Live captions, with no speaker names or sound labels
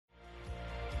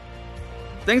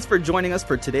Thanks for joining us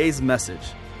for today's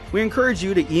message. We encourage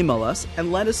you to email us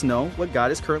and let us know what God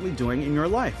is currently doing in your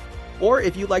life. Or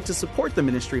if you'd like to support the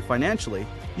ministry financially,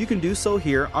 you can do so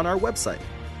here on our website.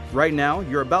 Right now,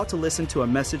 you're about to listen to a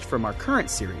message from our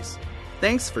current series.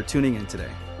 Thanks for tuning in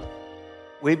today.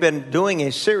 We've been doing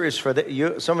a series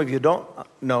some of you don't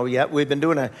know yet. We've been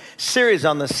doing a series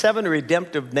on the 7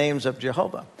 redemptive names of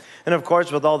Jehovah. And of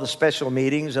course, with all the special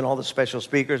meetings and all the special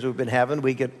speakers we've been having,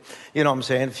 we get,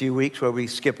 a few weeks where we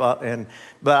skip up.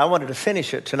 But I wanted to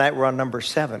finish it. Tonight we're on number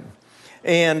 7.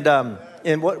 And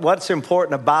what's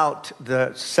important about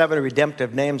the 7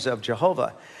 redemptive names of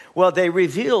Jehovah? Well, they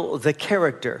reveal the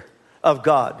character of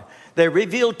God. They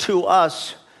reveal to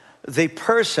us the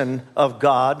person of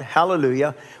God,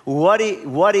 hallelujah, what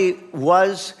he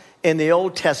was in the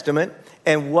Old Testament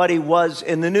and what he was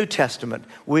in the New Testament.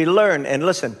 We learn, and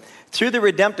listen, through the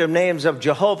redemptive names of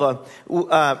Jehovah,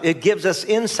 it gives us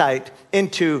insight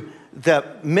into the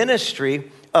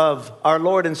ministry of our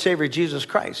Lord and Savior Jesus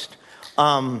Christ,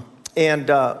 lived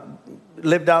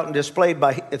out and displayed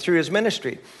through his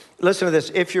ministry. Listen to this.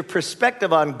 If your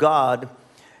perspective on God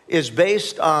is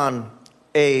based on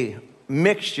a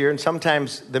mixture, and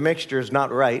sometimes the mixture is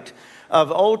not right,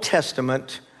 of Old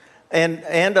Testament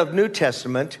and of New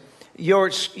Testament,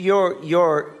 your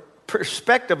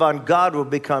perspective on God will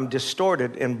become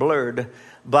distorted and blurred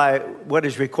by what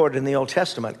is recorded in the Old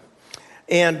Testament.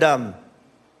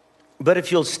 But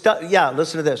if you'll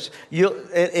listen to this.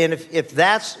 If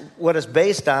that's what it's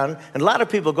based on, and a lot of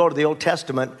people go to the Old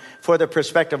Testament for their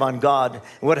perspective on God.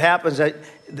 What happens? I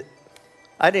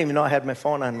didn't even know I had my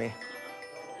phone on me.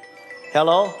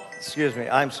 Hello? Excuse me.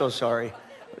 I'm so sorry.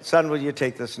 Son, will you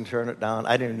take this and turn it down?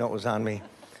 I didn't even know it was on me.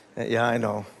 Yeah, I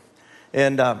know.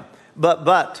 And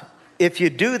but if you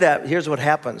do that, here's what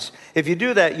happens. If you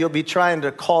do that, you'll be trying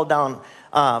to call down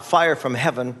fire from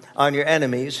heaven on your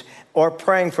enemies, or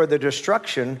praying for their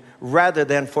destruction rather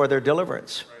than for their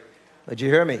deliverance. Did you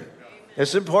hear me?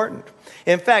 It's important.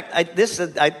 In fact, this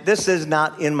is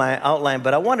not in my outline,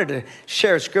 but I wanted to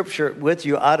share scripture with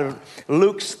you out of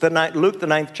Luke the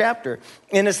 9th chapter,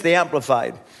 and it's the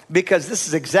Amplified, because this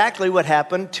is exactly what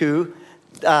happened to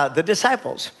the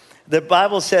disciples. The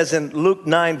Bible says in Luke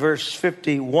 9, verse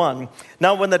 51,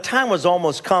 "Now when the time was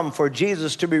almost come for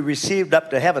Jesus to be received up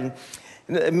to heaven,"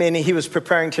 meaning he was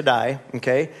preparing to die,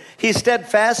 okay, "he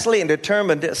steadfastly and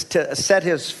determined to set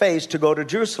his face to go to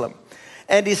Jerusalem.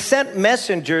 And he sent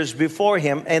messengers before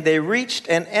him, and they reached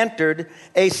and entered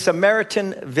a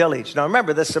Samaritan village." Now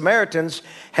remember, the Samaritans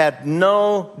had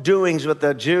no doings with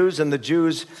the Jews, and the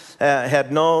Jews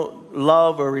had no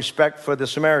love or respect for the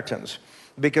Samaritans,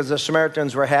 because the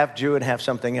Samaritans were half Jew and half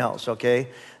something else, okay?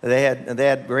 They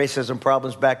had racism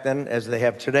problems back then as they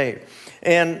have today.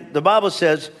 And the Bible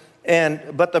says,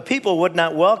 but the people would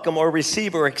not welcome or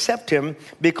receive or accept him,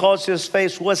 because his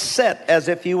face was set as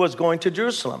if he was going to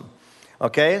Jerusalem.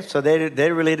 Okay, so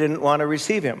they really didn't want to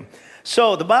receive him.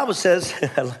 So the Bible says,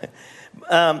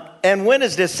 and when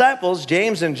his disciples,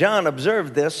 James and John,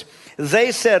 observed this,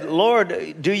 they said,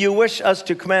 "Lord, do you wish us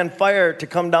to command fire to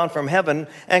come down from heaven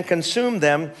and consume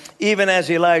them, even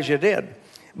as Elijah did?"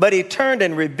 But he turned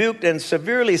and rebuked and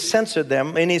severely censured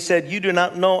them, and he said, "You do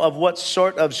not know of what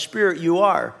sort of spirit you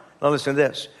are." Now listen to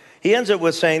this. He ends it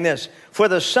with saying this: "For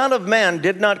the Son of Man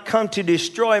did not come to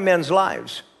destroy men's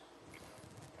lives,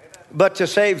 but to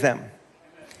save them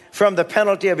from the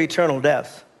penalty of eternal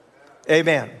death."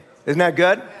 Amen. Isn't that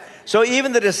good? So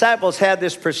even the disciples had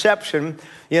this perception,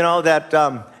 that,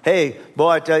 hey,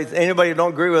 boy, anybody who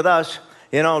don't agree with us,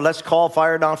 let's call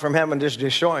fire down from heaven and just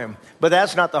destroy them. But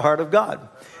that's not the heart of God.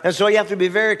 And so you have to be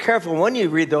very careful when you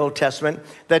read the Old Testament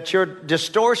that your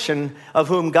distortion of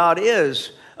whom God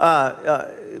is,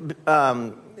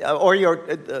 or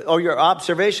your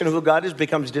observation of who God is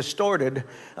becomes distorted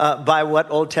by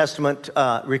what Old Testament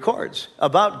records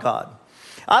about God.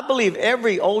 I believe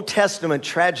every Old Testament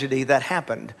tragedy that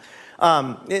happened,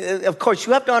 of course,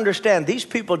 you have to understand, these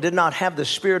people did not have the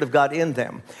Spirit of God in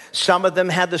them. Some of them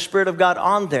had the Spirit of God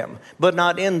on them, but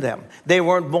not in them. They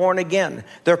weren't born again.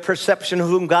 Their perception of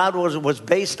whom God was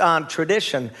based on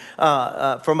tradition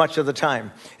for much of the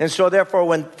time. And so therefore,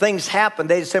 when things happened,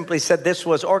 they simply said this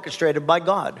was orchestrated by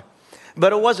God.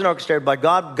 But it wasn't orchestrated by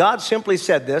God. God simply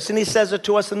said this, and he says it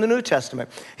to us in the New Testament.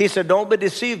 He said, "Don't be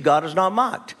deceived, God is not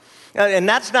mocked." And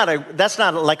that's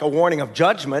not like a warning of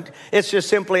judgment. It's just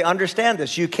simply understand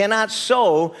this. You cannot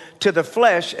sow to the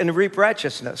flesh and reap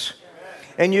righteousness.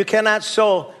 And you cannot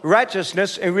sow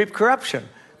righteousness and reap corruption.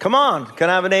 Come on, can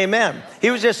I have an amen? He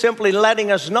was just simply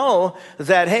letting us know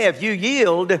that, hey, if you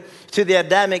yield to the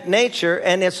Adamic nature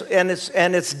and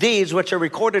its deeds, which are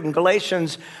recorded in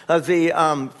Galatians,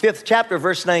 the 5th chapter,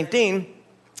 verse 19,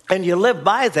 and you live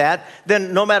by that,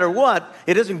 then no matter what,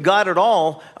 it isn't God at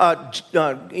all,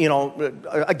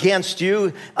 against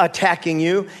you, attacking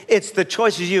you. It's the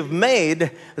choices you've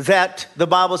made that the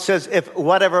Bible says if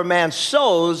whatever man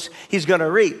sows, he's going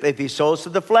to reap. If he sows to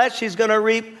the flesh, he's going to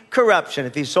reap corruption.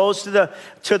 If he sows to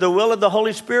the will of the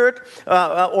Holy Spirit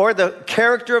or the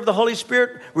character of the Holy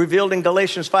Spirit revealed in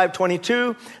Galatians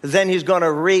 5:22, then he's going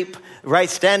to reap right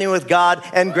standing with God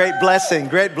and great blessing.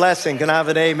 Great blessing. Can I have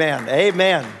an amen?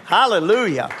 Amen.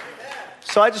 Hallelujah.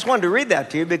 So I just wanted to read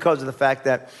that to you because of the fact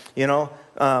that,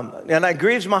 and it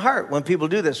grieves my heart when people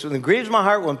do this. It grieves my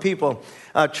heart when people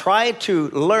try to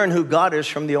learn who God is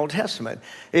from the Old Testament.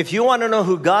 If you want to know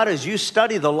who God is, you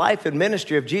study the life and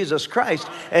ministry of Jesus Christ,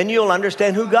 and you'll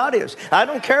understand who God is. I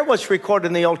don't care what's recorded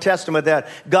in the Old Testament that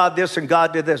God this and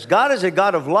God did this. God is a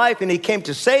God of life, and he came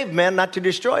to save men, not to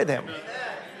destroy them.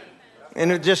 And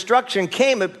the destruction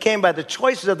it came by the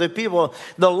choices of the people.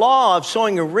 The law of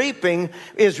sowing and reaping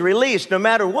is released no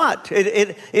matter what.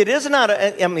 It is not,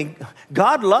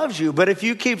 God loves you, but if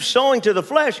you keep sowing to the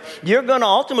flesh, you're going to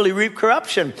ultimately reap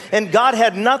corruption. And God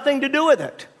had nothing to do with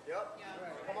it. Yep.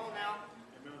 Come on now.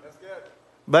 That's good.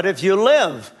 But if you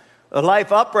live a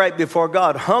life upright before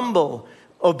God, humble,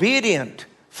 obedient,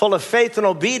 full of faith and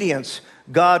obedience,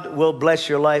 God will bless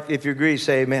your life. If you agree,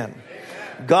 say amen.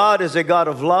 God is a God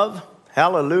of love.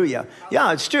 Hallelujah.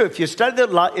 Yeah, it's true. If you study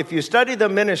the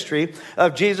ministry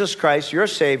of Jesus Christ, your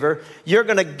Savior, you're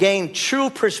going to gain true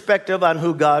perspective on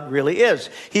who God really is.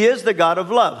 He is the God of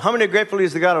love. How many are grateful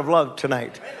he's the God of love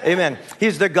tonight? Amen.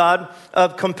 He's the God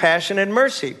of compassion and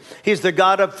mercy. He's the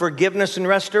God of forgiveness and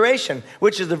restoration,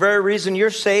 which is the very reason you're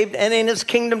saved and in his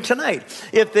kingdom tonight.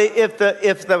 If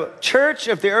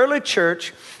the early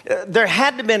church, there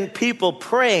had to have been people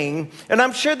praying, and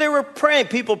I'm sure they were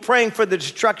people praying for the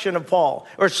destruction of Paul,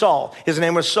 or Saul. His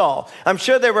name was Saul. I'm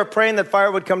sure they were praying that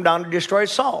fire would come down to destroy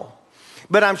Saul.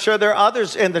 But I'm sure there are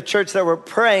others in the church that were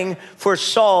praying for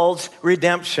Saul's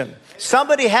redemption.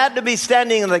 Somebody had to be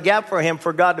standing in the gap for him,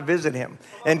 for God to visit him.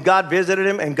 And God visited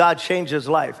him, and God changed his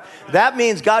life. That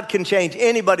means God can change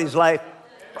anybody's life.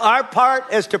 Our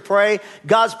part is to pray.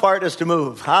 God's part is to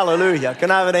move. Hallelujah.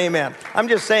 Can I have an amen? I'm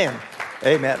just saying.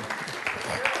 Amen.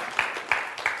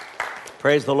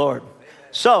 Praise the Lord.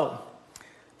 So,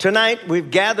 tonight we've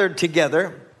gathered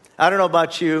together. I don't know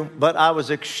about you, but I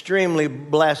was extremely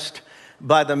blessed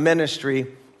by the ministry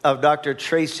of Dr.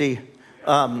 Tracy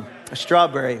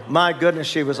Strawberry. My goodness,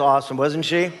 she was awesome, wasn't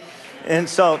she? And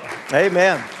so,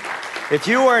 amen. If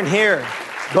you weren't here,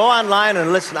 go online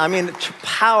and listen.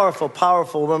 Powerful,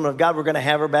 powerful woman of God. We're going to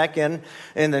have her back in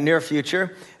the near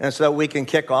future, and so that we can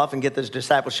kick off and get this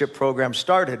discipleship program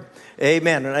started.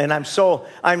 Amen. And I'm so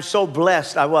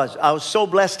blessed. I was so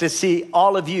blessed to see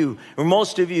all of you, or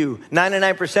most of you,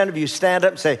 99% of you, stand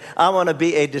up and say, I want to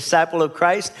be a disciple of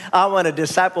Christ. I want to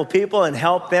disciple people and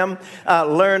help them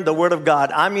learn the Word of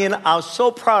God. I was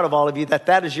so proud of all of you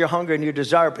that is your hunger and your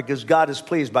desire, because God is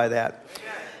pleased by that.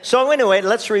 So anyway,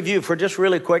 let's review for just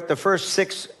really quick the first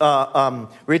 6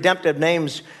 redemptive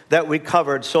names that we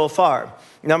covered so far.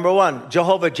 Number 1,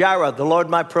 Jehovah Jireh, the Lord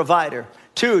my provider.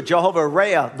 2, Jehovah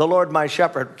Rhea, the Lord my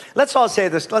shepherd. Let's all say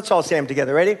this. Let's all say them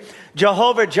together. Ready?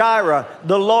 Jehovah Jireh,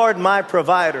 the Lord my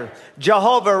provider.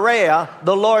 Jehovah Rhea,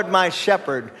 the Lord my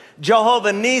shepherd.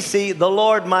 Jehovah Nisi, the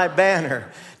Lord my banner.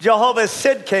 Jehovah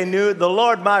Sidkenu, the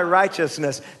Lord my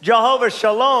righteousness. Jehovah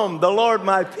Shalom, the Lord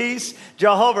my peace.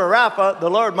 Jehovah Rapha, the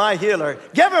Lord my healer.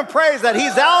 Give him praise that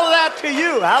he's all of that to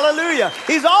you. Hallelujah.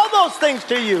 He's all those things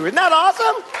to you. Isn't that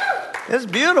awesome? It's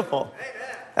beautiful.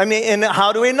 And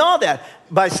how do we know that?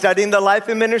 By studying the life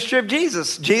and ministry of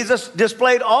Jesus. Jesus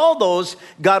displayed all those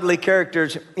godly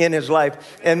characters in his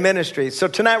life and ministry. So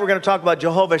tonight we're going to talk about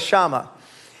Jehovah Shammah.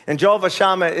 And Jehovah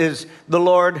Shammah is the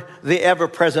Lord, the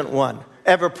ever-present one.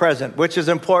 Ever-present, which is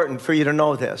important for you to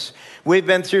know this. We've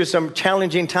been through some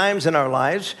challenging times in our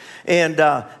lives, and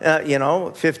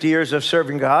 50 years of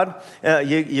serving God,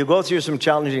 you go through some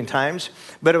challenging times,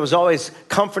 but it was always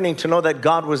comforting to know that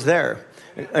God was there,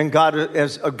 and God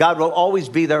will always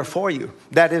be there for you.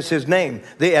 That is his name,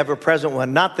 the ever-present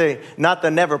one, not the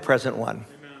never-present one.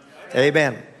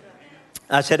 Amen.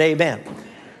 I said amen.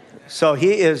 So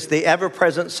he is the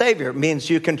ever-present Savior. It means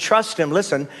you can trust him.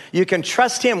 Listen, you can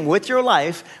trust him with your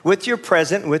life, with your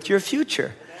present, with your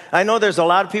future. I know there's a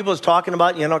lot of people who's talking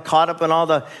about, caught up in all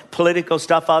the political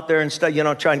stuff out there and stuff,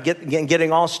 trying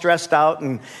getting all stressed out.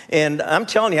 And I'm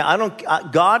telling you,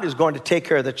 God is going to take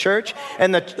care of the church.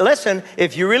 And listen,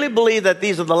 if you really believe that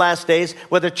these are the last days,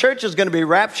 well, the church is going to be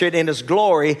raptured in his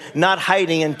glory, not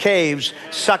hiding in caves,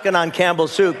 sucking on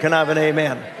Campbell's soup. Can I have an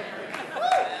amen?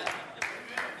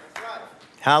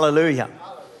 Hallelujah.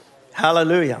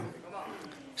 Hallelujah.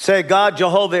 Say, God,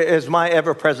 Jehovah is my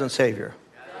ever-present Savior.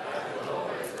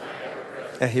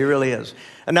 Yeah, he really is.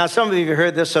 And now some of you have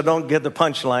heard this, so don't get the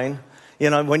punchline.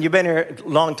 You know, when you've been here a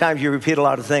long time, you repeat a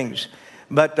lot of things.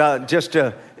 But just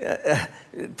to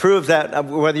prove that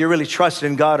whether you really trust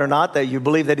in God or not, that you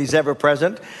believe that he's ever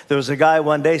present. There was a guy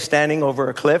one day standing over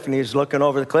a cliff, and he was looking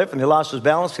over the cliff, and he lost his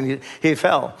balance, and he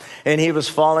fell. And he was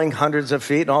falling hundreds of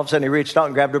feet, and all of a sudden he reached out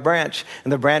and grabbed a branch,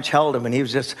 and the branch held him, and he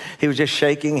was just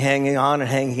shaking, hanging on.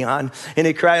 And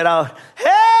he cried out,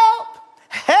 "Help!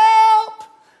 Help!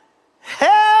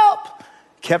 Help!"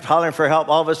 Kept hollering for help.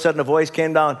 All of a sudden a voice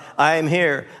came down, "I am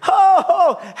here."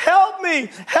 "Oh, help me,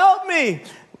 help me."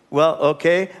 "Well,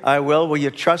 okay, I will. Will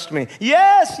you trust me?"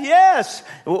 "Yes, yes."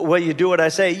 "Will you do what I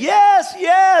say?" "Yes,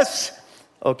 yes."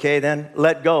 "Okay, then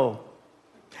let go."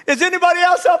 Is anybody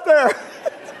else up there?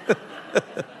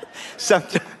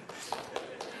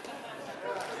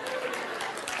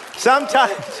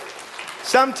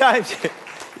 Sometimes,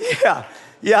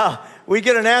 yeah, we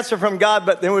get an answer from God,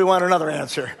 but then we want another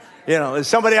answer. You know, is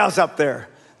somebody else up there?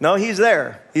 No, he's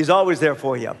there. He's always there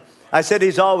for you. I said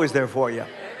he's always there for you.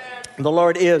 The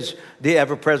Lord is the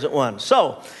ever-present one.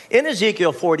 So, in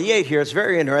Ezekiel 48 here, it's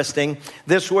very interesting.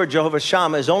 This word, Jehovah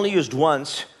Shammah, is only used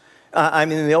once, in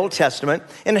the Old Testament.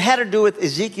 And it had to do with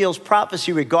Ezekiel's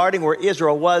prophecy regarding where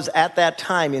Israel was at that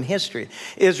time in history.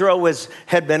 Israel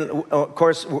had been, of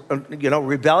course,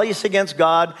 rebellious against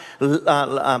God,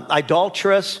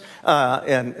 idolatrous,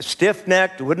 and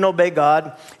stiff-necked, wouldn't obey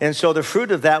God. And so the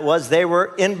fruit of that was they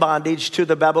were in bondage to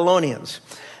the Babylonians.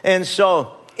 And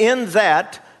so in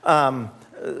that,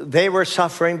 they were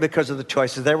suffering because of the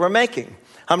choices they were making.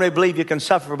 How many believe you can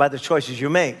suffer by the choices you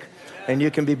make? And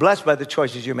you can be blessed by the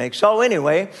choices you make. So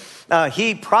anyway,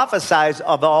 he prophesies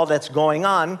of all that's going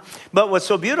on. But what's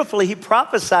so beautiful, he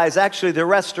prophesies actually the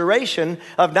restoration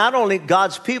of not only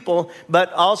God's people,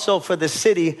 but also for the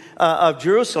city of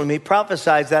Jerusalem. He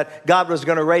prophesies that God was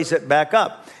going to raise it back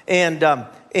up.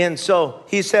 And so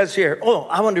he says here,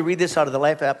 I want to read this out of the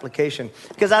Life Application,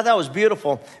 because I thought it was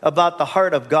beautiful about the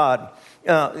heart of God,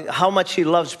 how much he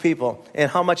loves people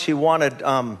and how much he wanted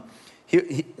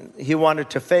he wanted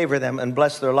to favor them and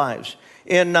bless their lives.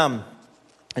 Let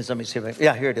me see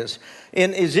here it is.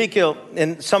 In Ezekiel,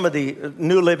 in some of the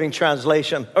New Living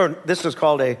Translation, or this is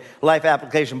called a Life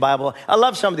Application Bible. I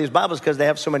love some of these Bibles because they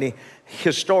have so many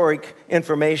historic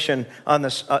information on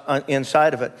this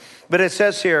inside of it. But it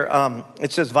says here,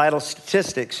 it says vital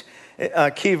statistics.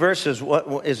 Key verses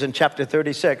what is in chapter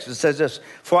 36. It says this,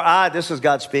 this is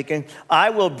God speaking, "I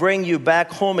will bring you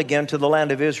back home again to the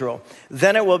land of Israel.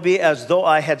 Then it will be as though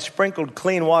I had sprinkled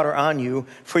clean water on you,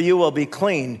 for you will be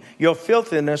clean. Your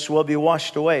filthiness will be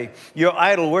washed away, your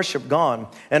idol worship gone.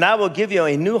 And I will give you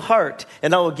a new heart,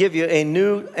 and I will give you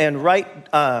new and right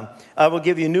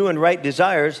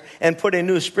desires, and put a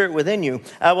new spirit within you.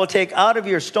 I will take out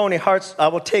your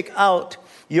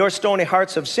stony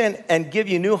hearts of sin and give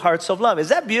you new hearts of love." Is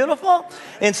that beautiful?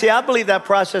 And see, I believe that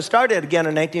process started again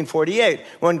in 1948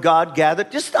 when God gathered.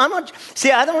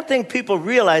 I don't think people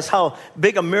realize how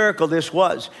big a miracle this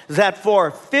was. That for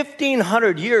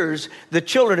 1,500 years, the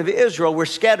children of Israel were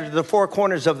scattered to the four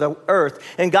corners of the earth,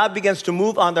 and God begins to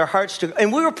move on their hearts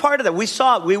and we were part of that. We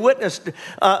saw it. We witnessed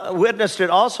it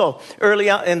also early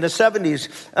on in the 70s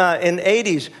and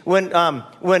 80s when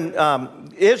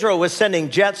Israel was sending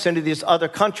jets into these other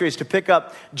countries to pick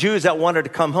up Jews that wanted to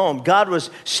come home. God was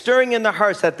stirring in their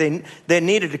hearts that they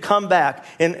needed to come back.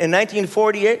 In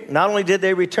 1948, not only did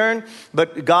they return,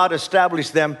 but God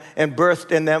established them and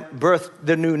birthed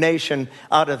the new nation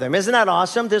out of them. Isn't that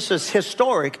awesome? This is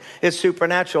historic. It's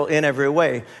supernatural in every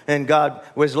way. And God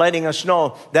was letting us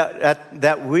know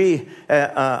that we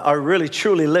are really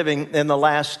truly living in the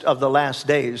last of the last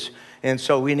days. And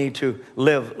so we need to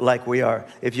live like we are.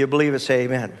 If you believe it, say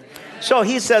amen. So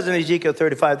he says in Ezekiel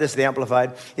 35, this is the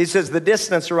Amplified, he says, "The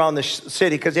distance around the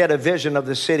city," because he had a vision of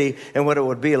the city and what it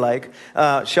would be like,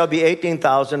 "shall be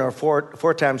 18,000 or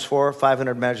 4 times 4,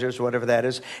 500 measures, whatever that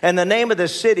is. And the name of the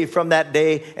city from that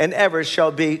day and ever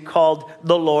shall be called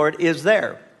The Lord is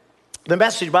There." The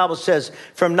Message Bible says,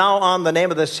 from now on, the name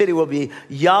of the city will be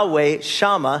Yahweh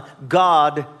Shammah,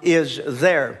 God is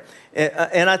there.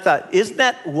 And I thought, isn't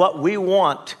that what we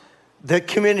want the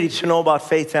community to know about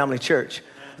Faith Family Church?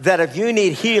 That if you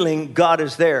need healing, God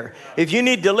is there. If you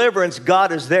need deliverance,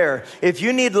 God is there. If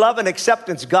you need love and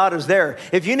acceptance, God is there.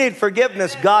 If you need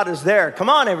forgiveness, God is there. Come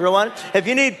on, everyone. If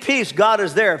you need peace, God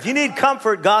is there. If you need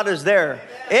comfort, God is there.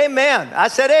 Amen. I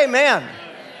said amen.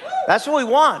 That's what we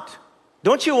want.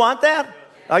 Don't you want that?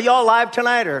 Are you all alive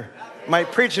tonight, or am I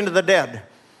preaching to the dead?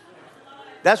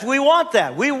 We want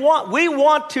that. We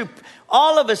want to,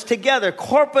 all of us together,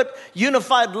 corporate,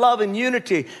 unified love and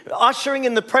unity, ushering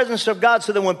in the presence of God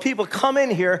so that when people come in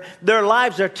here, their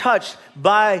lives are touched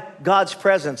by God's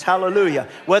presence. Hallelujah.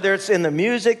 Whether it's in the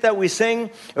music that we sing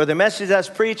or the message that's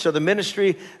preached or the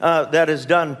ministry that is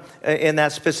done in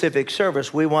that specific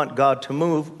service, we want God to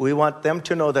move. We want them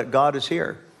to know that God is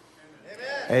here.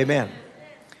 Amen.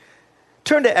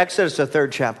 Turn to Exodus, the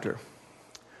 3rd chapter.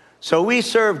 So we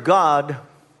serve God,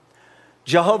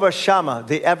 Jehovah Shammah,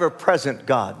 the ever-present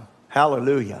God.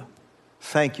 Hallelujah.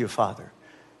 Thank you, Father.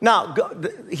 Now,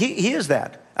 he is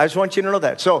that. I just want you to know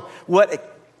that. So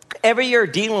whatever you're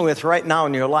dealing with right now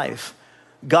in your life,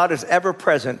 God is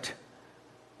ever-present.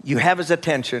 You have his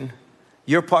attention.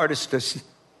 Your part is to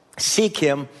seek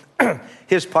him.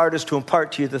 His part is to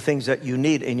impart to you the things that you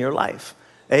need in your life.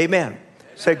 Amen.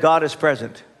 Say, God is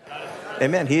present.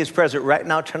 Amen. He is present right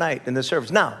now tonight in the service.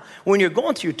 Now, when you're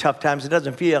going through tough times, it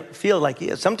doesn't feel like he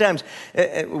is. Sometimes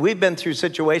we've been through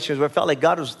situations where it felt like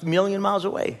God was a million miles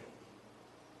away.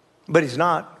 But he's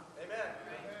not. Amen.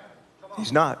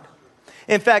 He's not.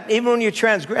 In fact, even when you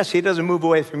transgress, he doesn't move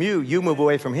away from you. You move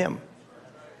away from him.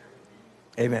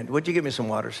 Amen. Would you give me some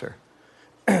water, sir?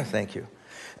 Thank you.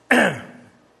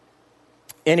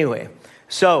 Anyway,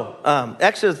 so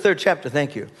Exodus 3rd chapter,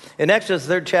 thank you. In Exodus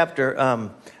 3rd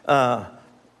chapter,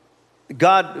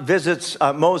 God visits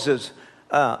Moses.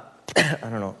 I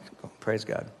don't know. Praise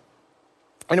God.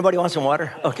 Anybody want some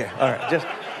water? Okay, all right.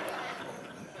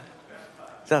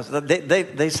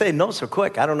 They say no so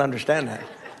quick. I don't understand that.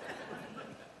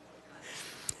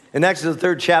 In Exodus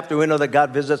 3rd chapter, we know that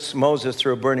God visits Moses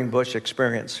through a burning bush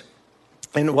experience.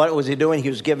 And what was he doing? He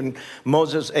was giving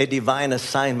Moses a divine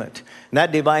assignment. And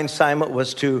that divine assignment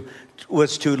was to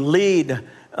lead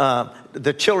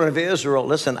the children of Israel,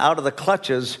 listen, out of the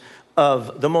clutches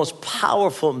of the most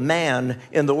powerful man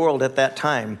in the world at that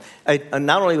time.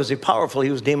 Not only was he powerful,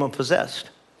 he was demon-possessed.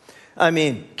 I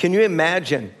mean, can you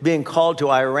imagine being called to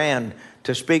Iran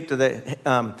to speak to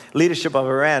the leadership of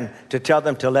Iran to tell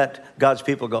them to let God's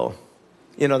people go?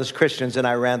 You know, there's Christians in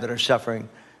Iran that are suffering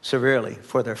severely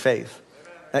for their faith,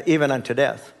 even unto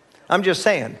death. I'm just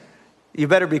saying, you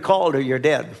better be called or you're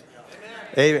dead.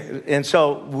 Amen. And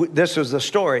so this was the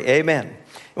story. Amen.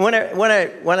 When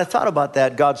I thought about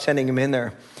that, God sending him in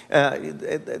there,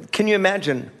 can you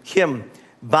imagine him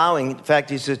bowing? In fact,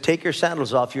 he said, take your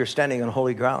sandals off. You're standing on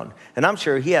holy ground. And I'm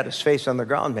sure he had his face on the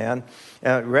ground, man,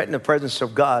 right in the presence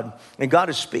of God. And God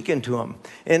is speaking to him.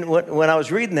 And when I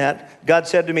was reading that, God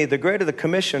said to me, the greater the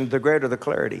commission, the greater the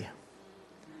clarity.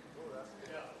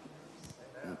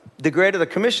 The greater the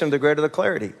commission, the greater the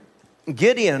clarity.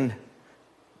 Gideon,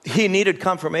 he needed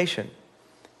confirmation.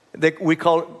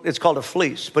 It's called a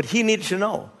fleece, but he needed to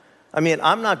know. I mean,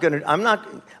 I'm not going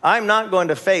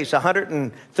to face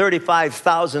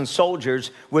 135,000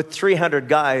 soldiers with 300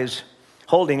 guys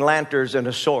holding lanterns and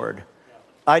a sword.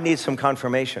 I need some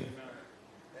confirmation.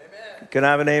 Amen. Can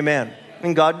I have an amen?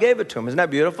 And God gave it to him. Isn't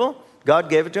that beautiful? God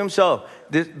gave it to him. So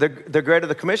the greater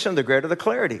the commission, the greater the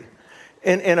clarity.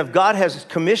 And if God has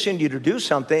commissioned you to do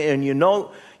something and you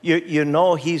know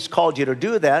he's called you to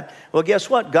do that, well, guess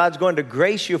what? God's going to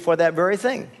grace you for that very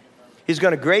thing. He's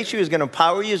going to grace you. He's going to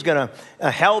empower you. He's going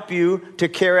to help you to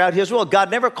carry out his will.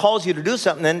 God never calls you to do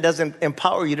something and doesn't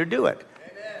empower you to do it.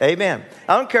 Amen.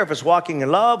 I don't care if it's walking in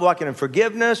love, walking in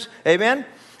forgiveness. Amen.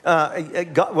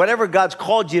 Whatever God's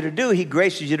called you to do, he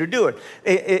graces you to do it.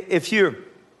 If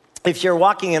you're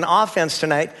walking in offense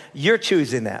tonight, you're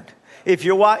choosing that. If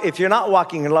you're not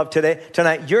walking in love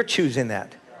tonight, you're choosing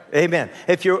that. Amen.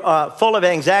 If you're full of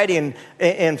anxiety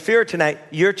and fear tonight,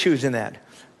 you're choosing that.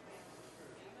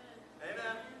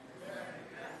 Amen.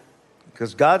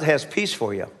 Because God has peace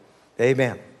for you.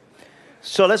 Amen.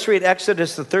 So let's read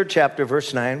Exodus, the 3rd chapter,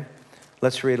 verse 9.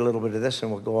 Let's read a little bit of this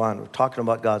and we'll go on. We're talking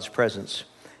about God's presence.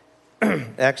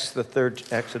 Exodus, the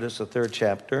 3rd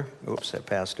chapter. Oops, I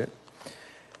passed it.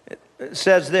 It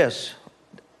says this.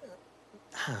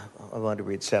 I wanted to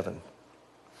read 7.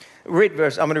 I'm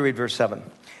going to read verse 7.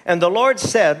 And the Lord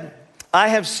said, I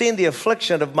have seen the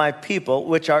affliction of my people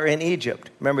which are in Egypt.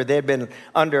 Remember, they had been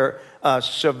under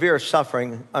severe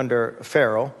suffering under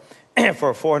Pharaoh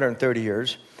for 430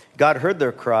 years. God heard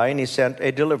their cry, and he sent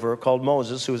a deliverer called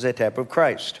Moses, who was a type of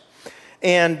Christ.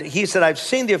 And he said, I've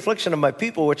seen the affliction of my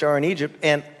people which are in Egypt,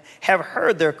 and have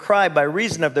heard their cry by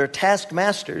reason of their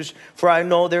taskmasters, for I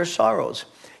know their sorrows.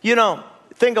 You know,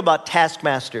 think about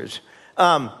taskmasters.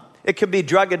 It could be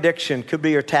drug addiction, could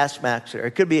be your taskmaster.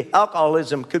 It could be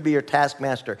alcoholism, could be your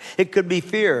taskmaster. It could be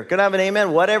fear. Can I have an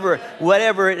amen? Whatever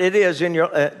it is in your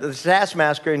the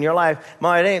taskmaster in your life,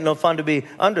 it ain't no fun to be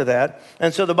under that.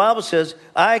 And so the Bible says,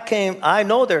 I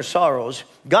know their sorrows.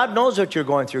 God knows what you're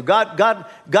going through.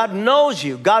 God knows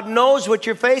you. God knows what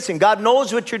you're facing. God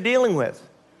knows what you're dealing with.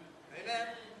 Amen.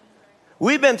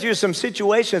 We've been through some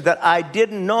situations that I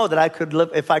didn't know that I could live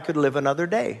if I could live another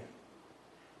day.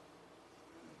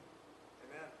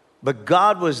 But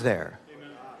God was there,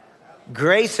 amen,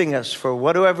 gracing us for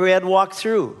whatever we had walked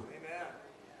through. Amen.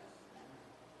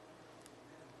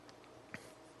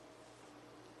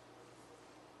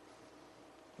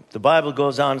 The Bible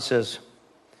goes on and says,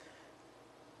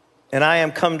 and I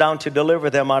am come down to deliver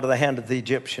them out of the hand of the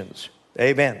Egyptians.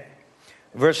 Amen.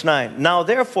 Verse 9, now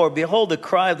therefore, behold, the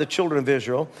cry of the children of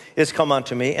Israel is come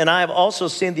unto me, and I have also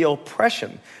seen the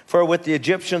oppression, for with the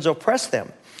Egyptians oppress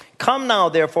them. Come now,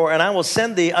 therefore, and I will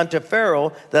send thee unto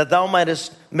Pharaoh, that thou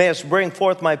mayest bring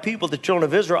forth my people, the children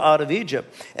of Israel, out of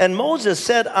Egypt. And Moses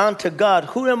said unto God,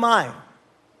 who am I?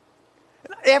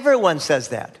 Everyone says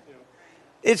that.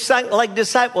 It's like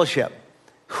discipleship.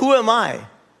 Who am I?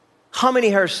 How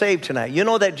many are saved tonight? You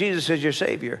know that Jesus is your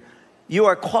Savior. You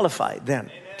are qualified then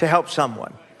to help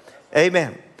someone.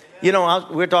 Amen. You know,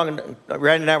 we're talking,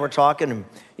 Randy and I were talking, and,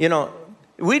 you know,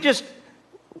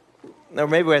 or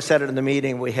maybe I said it in the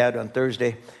meeting we had on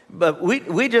Thursday, but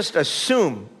we just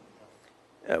assume,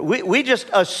 we just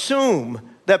assume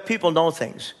that people know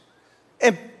things.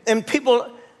 And people,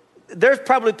 there's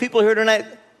probably people here tonight,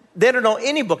 they don't know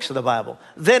any books of the Bible.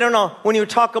 They don't know, when you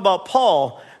talk about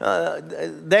Paul,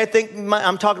 they think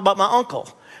I'm talking about my uncle.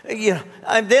 You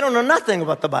know, they don't know nothing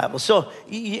about the Bible. So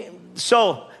we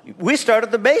start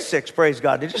at the basics, praise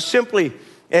God. It's just simply,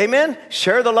 amen,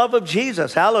 share the love of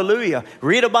Jesus. Hallelujah.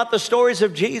 Read about the stories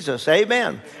of Jesus.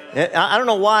 Amen. I don't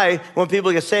know why when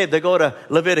people get saved, they go to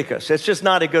Leviticus. It's just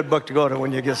not a good book to go to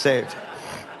when you get saved.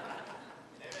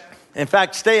 In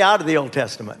fact, stay out of the Old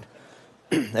Testament.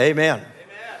 Amen.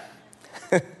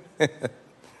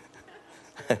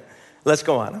 Let's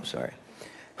go on. I'm sorry.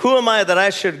 Who am I that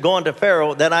I should go unto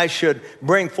Pharaoh, that I should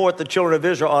bring forth the children of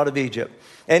Israel out of Egypt?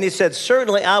 And he said,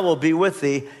 certainly I will be with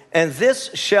thee, and this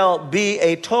shall be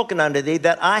a token unto thee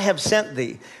that I have sent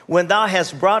thee. When thou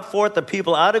hast brought forth the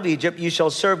people out of Egypt, you shall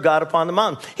serve God upon the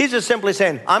mountain. He's just simply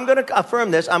saying, I'm going to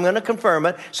affirm this. I'm going to confirm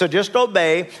it. So just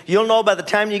obey. You'll know by the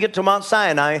time you get to Mount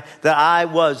Sinai that I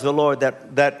was the Lord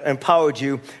that empowered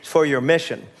you for your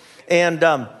mission.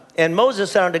 And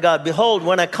Moses said unto God, behold,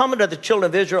 when I come unto the children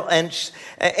of Israel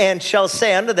and shall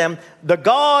say unto them, the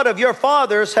God of your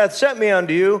fathers hath sent me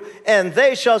unto you, and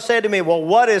they shall say to me, well,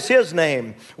 what is his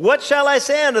name? What shall I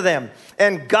say unto them?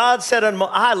 And God said unto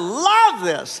Moses, I love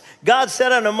this. God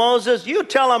said unto Moses, you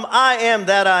tell him I am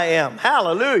that I am.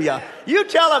 Hallelujah. You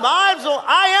tell him I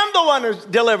am the one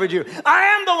who delivered you. I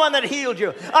am the one that healed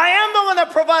you. I am the one that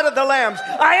provided the lambs.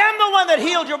 I am the one that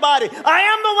healed your body. I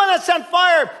am the one that sent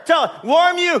fire to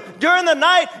warm you during the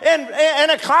night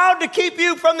and a cloud to keep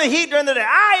you from the heat during the day.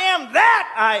 I am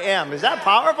that I am. Is that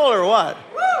powerful or what?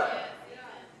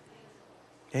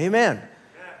 Amen.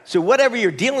 So whatever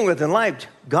you're dealing with in life,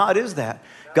 God is that.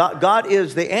 God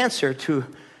is the answer to,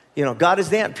 God is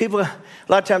the answer. People, a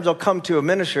lot of times they'll come to a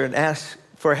minister and ask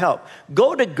for help.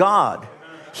 Go to God.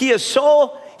 He is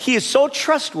so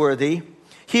trustworthy.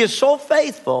 He is so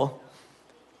faithful.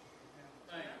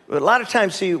 But a lot of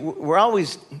times, see, we're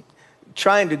always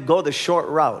trying to go the short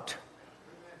route.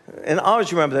 And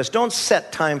always remember this. Don't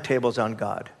set timetables on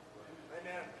God.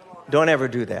 Don't ever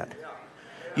do that.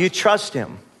 You trust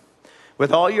him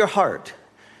with all your heart.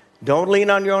 Don't lean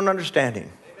on your own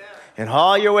understanding. In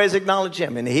all your ways acknowledge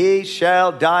him, and he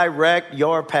shall direct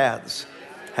your paths.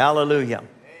 Hallelujah.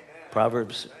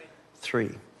 Proverbs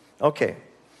 3. Okay.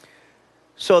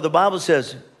 So the Bible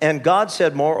says, and God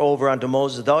said moreover unto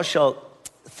Moses, thus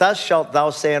shalt thou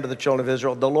say unto the children of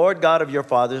Israel, the Lord God of your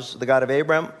fathers, the God of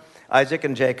Abraham, Isaac,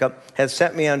 and Jacob, has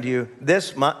sent me unto you.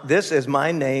 This is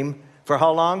my name for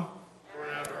how long?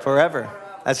 Forever.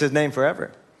 That's his name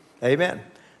forever. Amen.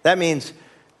 That means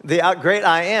the great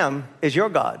I am is your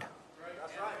God.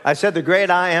 I said the great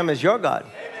I am is your God.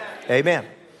 Amen.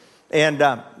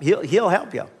 And he'll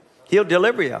help you. He'll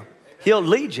deliver you. He'll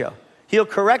lead you. He'll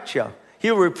correct you.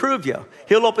 He'll reprove you.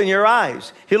 He'll open your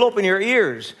eyes. He'll open your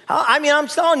ears. I'm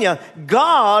telling you,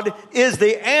 God is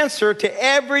the answer to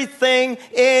everything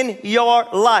in your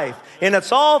life. And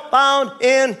it's all found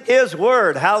in his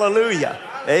word. Hallelujah.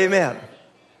 Amen.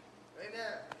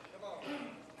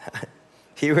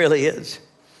 He really is.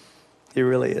 He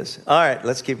really is. All right,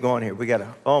 let's keep going here.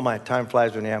 My time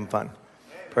flies when you're having fun.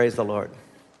 Praise the Lord.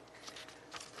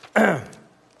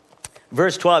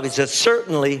 Verse 12, he says,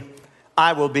 certainly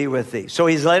I will be with thee. So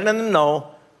he's letting them know.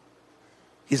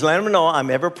 He's letting them know I'm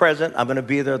ever present. I'm going to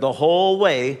be there the whole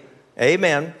way.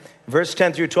 Amen. Verse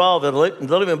 10 through 12,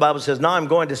 the Living Bible says, now I'm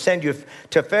going to send you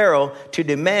to Pharaoh to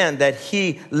demand that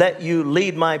he let you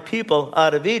lead my people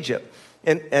out of Egypt.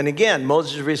 And again,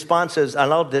 Moses' response is, I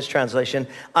love this translation,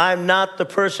 I'm not the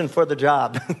person for the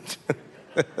job.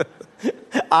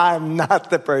 I'm not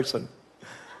the person.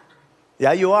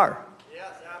 Yeah, you are.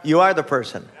 Yes, you are the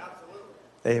person.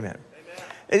 absolutely. Amen.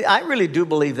 I really do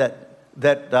believe that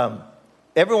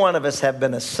every one of us have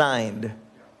been assigned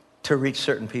to reach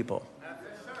certain people.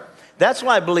 That's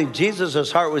why I believe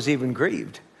Jesus' heart was even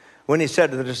grieved when he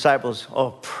said to the disciples,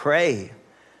 oh, pray.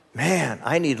 Man,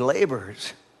 I need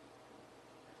laborers.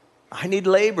 I need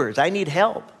laborers. I need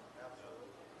help.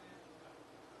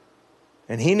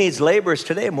 And he needs laborers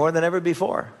today more than ever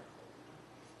before.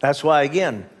 That's why,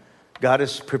 again, God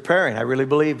is preparing. I really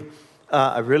believe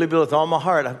with all my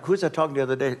heart. Who was I talking to the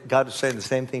other day? God was saying the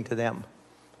same thing to them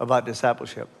about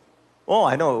discipleship. Oh,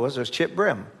 I know it was Chip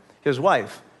Brim, his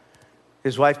wife.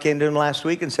 His wife came to him last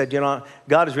week and said,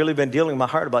 God has really been dealing in my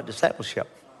heart about discipleship.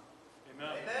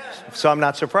 Amen. So I'm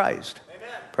not surprised. Amen.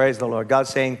 Praise the Lord. God's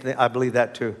saying, I believe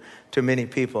that to many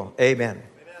people. Amen.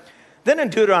 Then in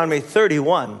Deuteronomy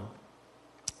 31,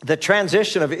 the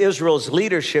transition of Israel's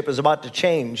leadership is about to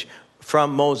change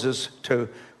from Moses to,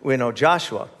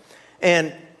 Joshua.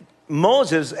 And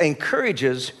Moses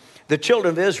encourages the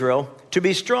children of Israel to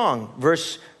be strong.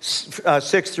 Verse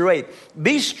 6 through 8.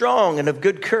 Be strong and of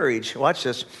good courage. Watch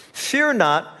this. Fear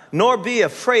not, nor be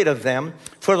afraid of them.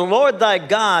 For the Lord thy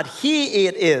God, he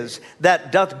it is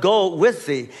that doth go with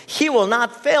thee. He will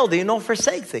not fail thee, nor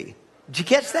forsake thee. Did you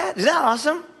catch that? Is that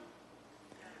awesome?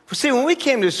 See, when we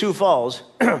came to Sioux Falls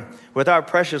with our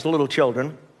precious little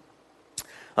children,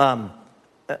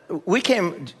 we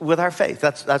came with our faith.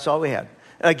 That's all we had.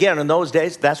 Again, in those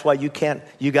days, that's why you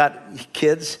got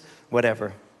kids,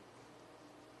 whatever.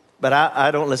 But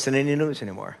I don't listen to any news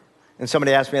anymore. And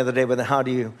somebody asked me the other day, well, then how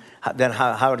do you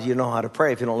know how to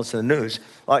pray if you don't listen to the news?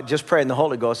 Well, just pray in the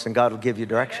Holy Ghost and God will give you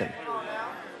direction.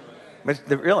 But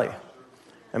really,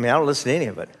 I don't listen to any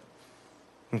of it.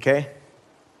 Okay?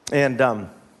 And what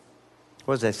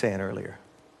was I saying earlier?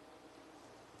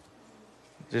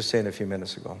 Just saying a few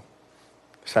minutes ago.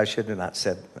 So I should have not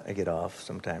said, I get off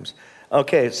sometimes.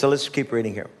 Okay, so let's keep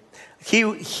reading here.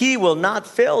 He will not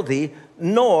fail thee,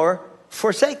 nor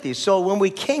forsake thee. So when we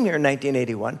came here in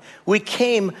 1981, we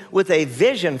came with a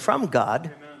vision from God.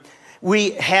 Amen.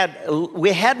 We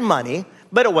had money,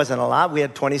 but it wasn't a lot. We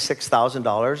had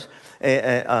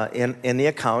 $26,000 in the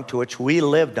account to which we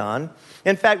lived on.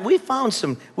 In fact, we found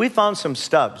some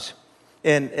stubs,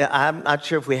 and I'm not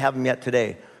sure if we have them yet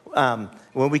today.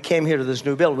 When we came here to this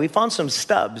new building, we found some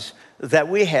stubs that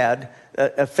we had,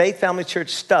 a Faith Family Church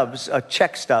stubs,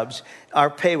 check stubs. Our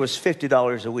pay was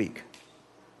 $50 a week.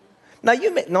 Now,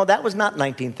 no, that was not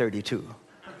 1932.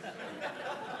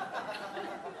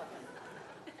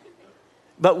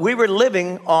 But we were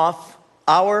living off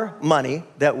our money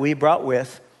that we brought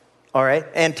with, all right,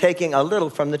 and taking a little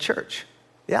from the church.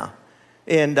 Yeah.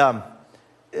 And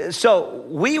so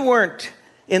we weren't,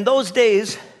 in those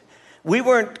days, we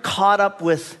weren't caught up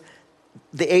with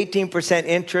the 18%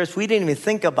 interest. We didn't even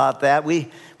think about that. We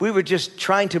were just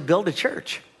trying to build a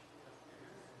church.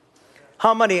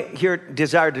 How many here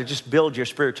desire to just build your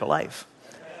spiritual life?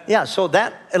 Yeah, so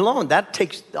that alone, that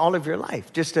takes all of your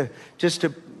life, just to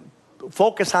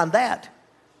focus on that.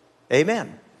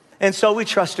 Amen. And so we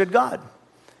trusted God.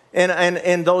 And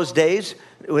in those days,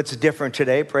 it's different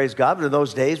today, praise God, but in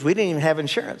those days, we didn't even have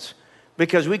insurance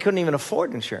because we couldn't even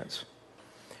afford insurance.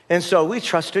 And so we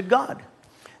trusted God.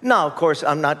 Now, of course,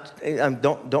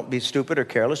 don't be stupid or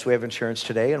careless. We have insurance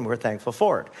today, and we're thankful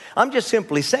for it. I'm just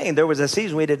simply saying there was a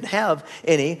season we didn't have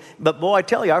any, but boy, I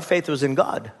tell you, our faith was in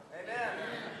God. Amen.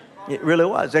 It really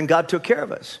was, and God took care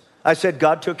of us. I said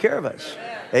God took care of us.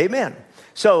 Amen.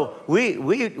 So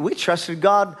we trusted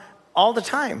God all the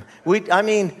time.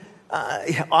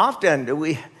 Often,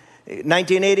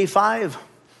 1985,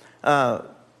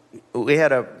 we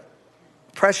had a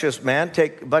precious man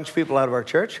take a bunch of people out of our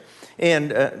church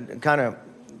and kind of,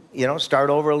 start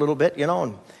over a little bit,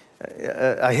 and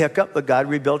a hiccup, but God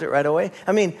rebuilt it right away.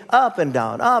 Up and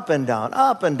down, up and down,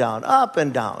 up and down, up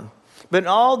and down. But in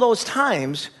all those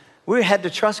times, we had to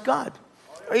trust God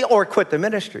or quit the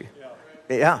ministry.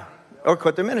 Yeah, or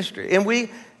quit the ministry. And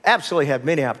we absolutely had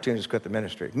many opportunities to quit the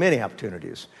ministry, many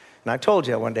opportunities. And I told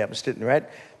you one day I was sitting right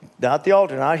down at the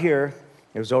altar, not here.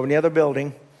 It was over in the other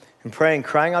building. And praying,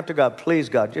 crying out to God, please,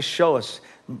 God, just show us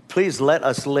please let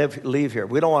us leave here.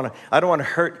 I don't want to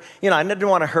hurt, I didn't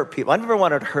want to hurt people. I never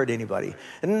wanted to hurt anybody.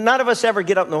 And none of us ever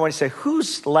get up in the morning and say,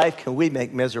 whose life can we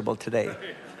make miserable today?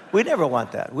 We never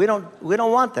want that. We don't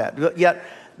want that. Yet,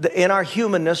 in our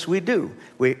humanness, we do.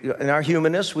 In our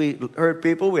humanness, we hurt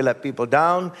people. We let people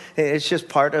down. It's just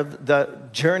part of the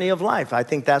journey of life. I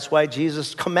think that's why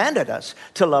Jesus commanded us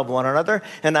to love one another.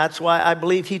 And that's why I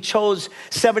believe he chose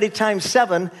 70 times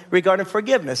 7 regarding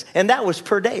forgiveness. And that was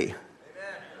per day.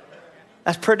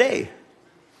 That's per day.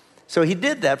 So he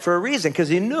did that for a reason, because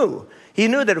he knew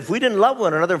that if we didn't love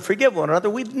one another and forgive one another,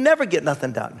 we'd never get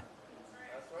nothing done.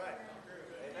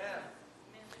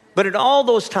 But in all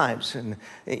those times, and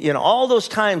all those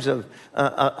times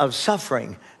of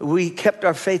suffering, we kept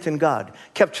our faith in God,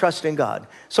 kept trusting God.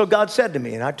 So God said to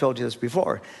me, and I told you this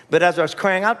before, but as I was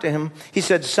crying out to him, he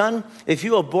said, son, if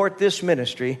you abort this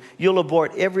ministry, you'll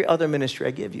abort every other ministry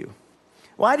I give you.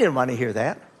 Well, I didn't want to hear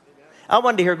that. I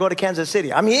wanted to hear go to Kansas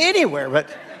City. I mean, anywhere, but.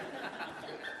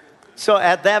 So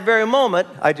at that very moment,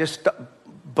 I just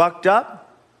bucked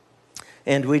up,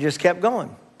 and we just kept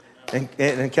going.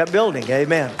 And kept building.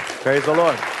 Amen. Praise the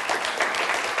Lord.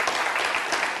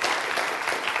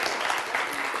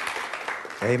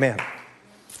 Amen.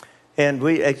 And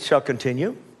we shall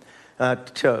continue.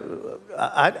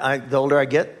 The older I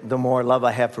get, the more love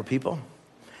I have for people.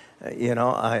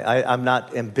 I'm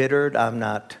not embittered. I'm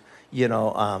not,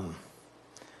 well,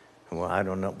 I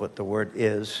don't know what the word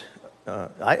is.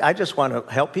 I just want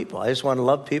to help people. I just want to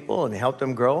love people and help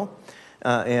them grow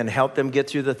and help them get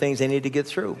through the things they need to get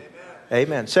through.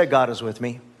 Amen. Say, God is with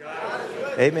me.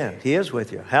 Amen. He is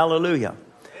with you. Hallelujah.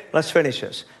 Amen. Let's finish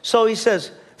this. So he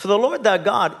says, for the Lord thy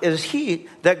God is he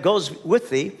that goes with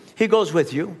thee. He goes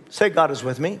with you. Say, God is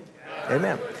with me.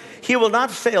 Amen. He will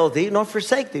not fail thee nor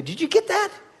forsake thee. Did you get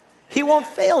that? He won't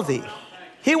fail thee.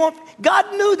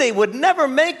 God knew they would never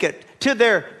make it to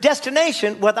their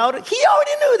destination without it. He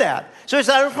already knew that. So he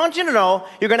said, I just want you to know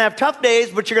you're going to have tough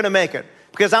days, but you're going to make it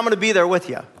because I'm going to be there with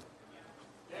you.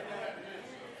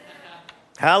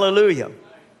 Hallelujah.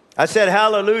 I said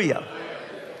hallelujah.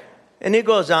 And he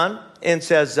goes on and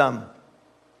says,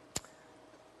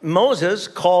 Moses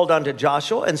called unto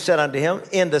Joshua and said unto him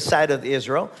in the sight of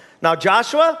Israel, now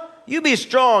Joshua, you be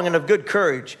strong and of good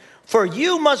courage, for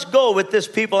you must go with this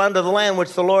people unto the land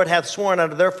which the Lord hath sworn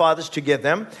unto their fathers to give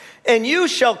them, and you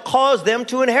shall cause them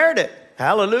to inherit it.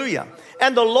 Hallelujah.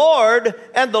 And the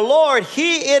Lord,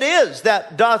 he it is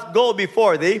that doth go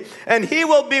before thee, and he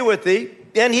will be with thee,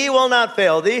 and he will not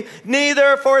fail thee,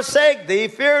 neither forsake thee.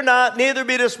 Fear not, neither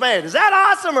be dismayed. Is that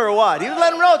awesome or what? He was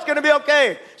letting them know it's going to be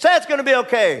okay. Say it's going to be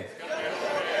okay.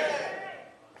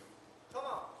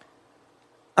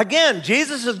 Again,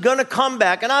 Jesus is going to come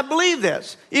back, and I believe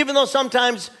this, even though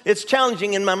sometimes it's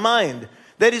challenging in my mind,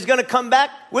 that he's going to come back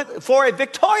for a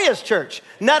victorious church,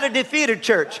 not a defeated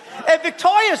church. A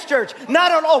victorious church,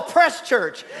 not an oppressed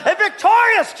church. A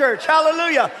victorious church,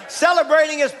 hallelujah,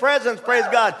 celebrating his presence, praise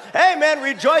God. Amen,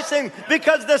 rejoicing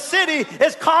because the city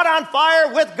is caught on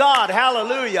fire with God,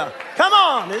 hallelujah. Come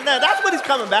on, that's what he's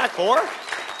coming back for.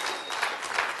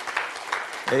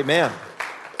 Amen,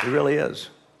 he really is.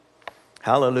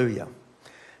 Hallelujah.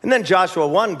 And then Joshua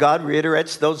 1, God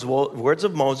reiterates those words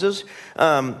of Moses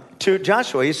to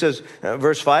Joshua. He says,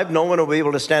 verse 5, no one will be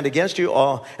able to stand against you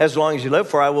as long as you live,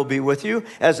 for I will be with you.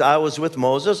 As I was with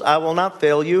Moses, I will not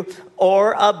fail you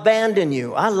or abandon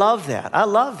you. I love that. I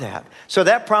love that. So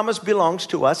that promise belongs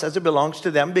to us as it belongs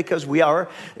to them, because we are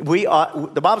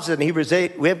the Bible says in Hebrews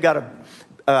 8, we have got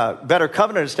a better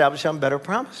covenant established on better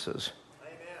promises.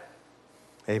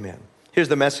 Amen. Amen. Here's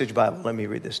the Message Bible. Let me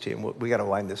read this to you. We got to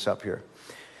wind this up here.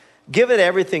 Give it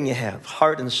everything you have,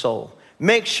 heart and soul.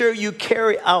 Make sure you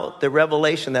carry out the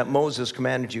revelation that Moses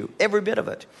commanded you, every bit of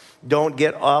it. Don't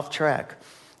get off track,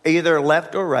 either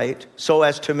left or right, so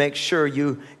as to make sure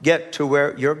you get to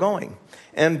where you're going.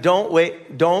 And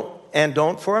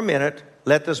don't for a minute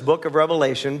let this book of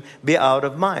Revelation be out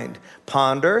of mind.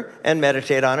 Ponder and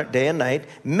meditate on it day and night,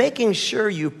 making sure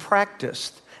you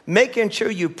practice. See,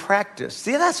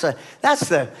 that's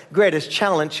the greatest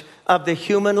challenge of the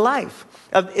human life.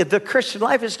 Of the Christian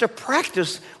life is to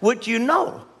practice what you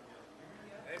know.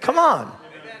 Come on.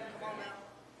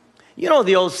 You know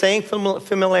the old saying,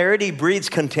 familiarity breeds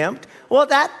contempt. Well,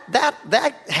 that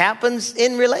happens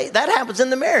that happens in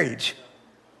the marriage.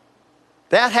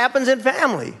 That happens in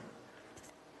family.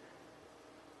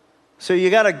 So you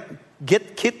got to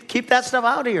keep that stuff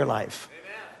out of your life.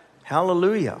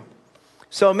 Hallelujah.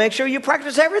 So make sure you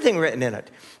practice everything written in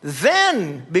it.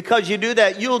 Then, because you do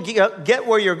that, you'll get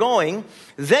where you're going.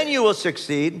 Then you will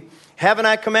succeed. Haven't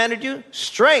I commanded you?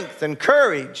 Strength and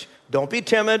courage. Don't be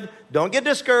timid. Don't get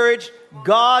discouraged.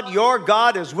 God, your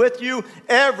God, is with you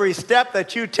every step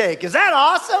that you take. Is that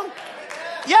awesome?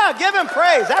 Yeah, give him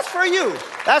praise. That's for you.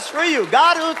 That's for you.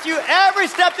 God is with you every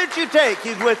step that you take.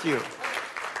 He's with you.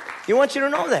 He wants you to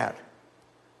know that.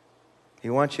 He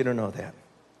wants you to know that.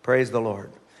 Praise the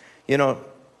Lord. You know,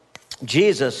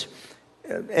 Jesus,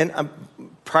 and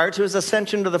prior to his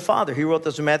ascension to the Father, he wrote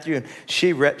this in Matthew, and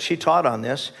she taught on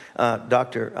this,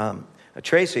 Dr.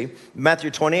 Tracy,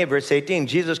 Matthew 28, verse 18,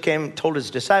 Jesus came and told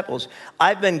his disciples,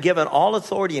 I've been given all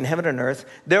authority in heaven and earth,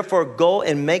 therefore go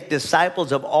and make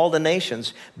disciples of all the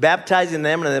nations, baptizing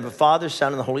them in the name of the Father,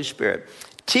 Son, and the Holy Spirit.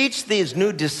 Teach these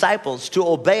new disciples to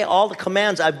obey all the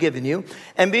commands I've given you,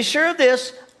 and be sure of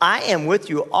this, I am with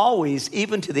you always,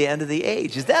 even to the end of the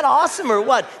age. Is that awesome or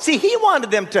what? See, he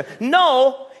wanted them to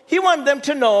know. He wanted them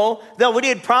to know that what he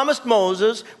had promised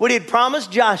Moses, what he had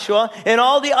promised Joshua, and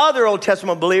all the other Old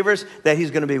Testament believers, that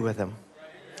he's going to be with them.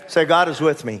 Say, God is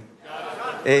with me.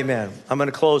 Amen. I'm going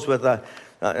to close with,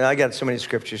 I got so many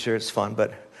scriptures here, it's fun,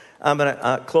 but I'm going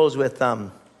to close with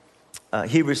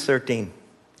Hebrews 13.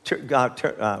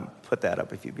 Put that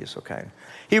up if you'd be so kind.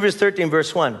 Hebrews 13,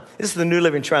 verse 1. This is the New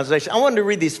Living Translation. I wanted to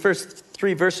read these first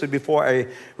 3 verses before I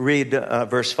read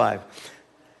verse 5.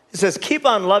 It says, keep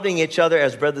on loving each other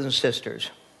as brothers and sisters.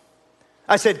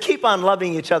 I said, keep on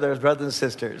loving each other as brothers and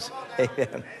sisters.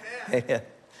 Amen. Amen.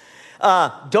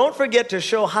 Don't forget to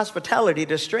show hospitality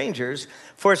to strangers,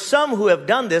 for some who have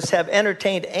done this have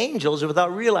entertained angels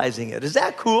without realizing it. Is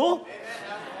that cool?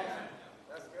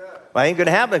 Well, it ain't going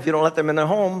to happen if you don't let them in their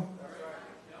home.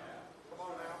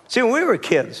 See, when we were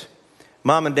kids,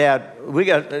 Mom and Dad, we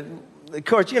got, of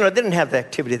course, they didn't have the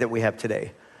activity that we have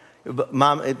today. But when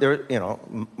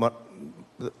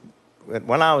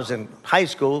I was in high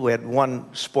school, we had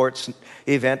one sports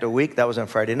event a week. That was on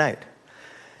Friday night.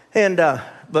 And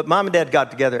but Mom and Dad got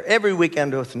together every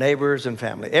weekend with neighbors and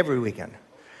family, every weekend.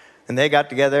 And they got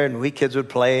together, and we kids would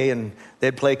play, and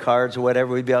they'd play cards or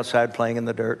whatever. We'd be outside playing in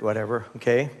the dirt, whatever,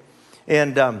 okay?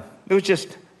 And it was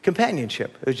just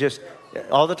companionship. It was just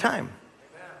all the time.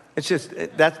 It's just,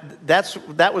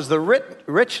 that was the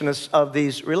richness of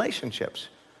these relationships.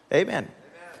 Amen.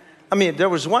 I mean, there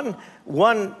was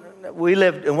we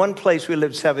lived in one place, we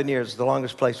lived 7 years, the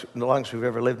longest we've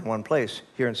ever lived in one place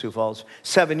here in Sioux Falls,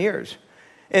 7 years.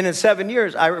 And in 7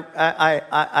 years,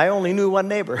 I only knew one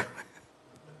neighbor.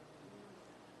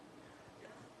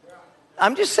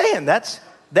 I'm just saying, that's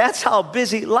how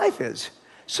busy life is.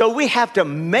 So we have to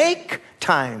make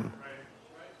time.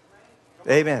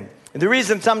 Amen. And the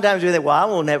reason sometimes we think,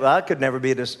 well, I could never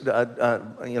be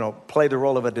play the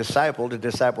role of a disciple to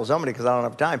disciple somebody because I don't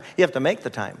have time. You have to make the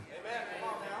time.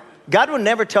 God would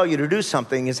never tell you to do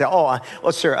something and say,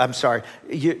 sir, I'm sorry.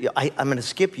 I'm going to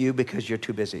skip you because you're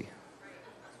too busy.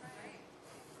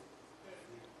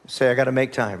 Say, I got to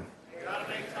make time.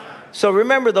 So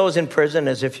remember those in prison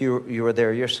as if you were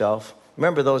there yourself.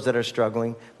 Remember those that are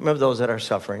struggling. Remember those that are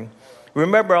suffering.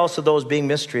 Remember also those being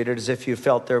mistreated as if you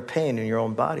felt their pain in your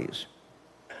own bodies.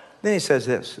 Then he says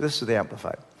this is the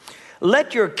Amplified.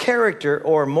 Let your character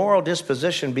or moral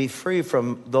disposition be free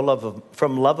from love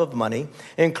of money,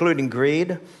 including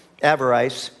greed,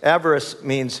 avarice. Avarice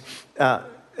means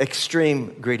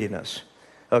extreme greediness.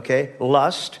 Okay,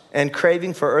 lust and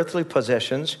craving for earthly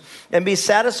possessions, and be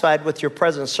satisfied with your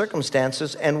present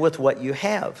circumstances and with what you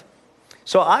have.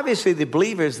 So obviously the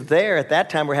believers there at that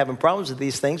time were having problems with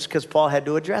these things because Paul had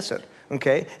to address it.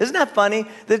 Okay, isn't that funny?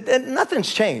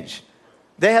 Nothing's changed.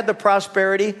 They had the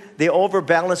prosperity, the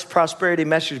overbalanced prosperity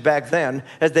message back then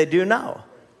as they do now.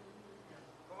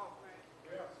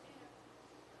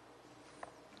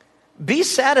 Be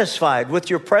satisfied with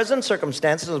your present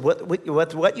circumstances,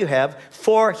 with what you have,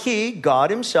 for he, God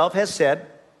himself, has said,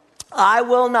 I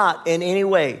will not in any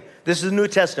way, this is the New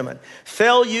Testament,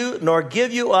 fail you, nor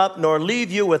give you up, nor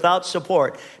leave you without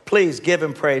support. Please give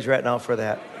him praise right now for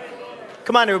that.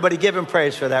 Come on, everybody, give him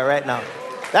praise for that right now.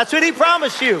 That's what he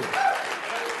promised you.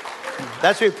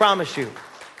 That's what he promised you.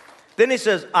 Then he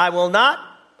says, I will not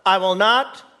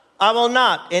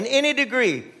in any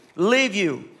degree leave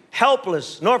you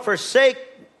helpless, nor forsake,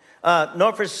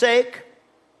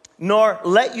 nor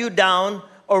let you down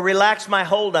or relax my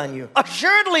hold on you.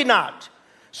 Assuredly not.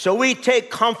 So we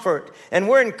take comfort and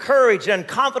we're encouraged and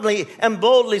confidently and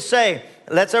boldly say,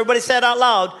 let's everybody say it out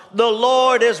loud, the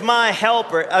Lord is my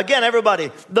helper. Again,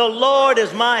 everybody, the Lord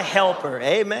is my helper.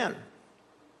 Amen.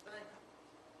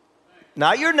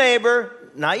 Not your neighbor,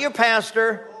 not your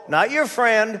pastor, not your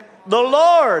friend. The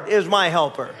Lord is my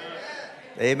helper.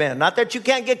 Amen. Not that you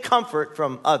can't get comfort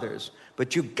from others,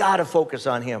 but you got to focus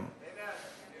on him.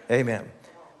 Amen.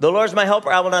 The Lord is my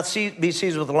helper. I will not be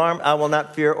seized with alarm. I will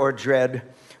not fear or dread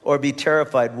or be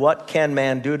terrified. What can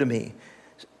man do to me?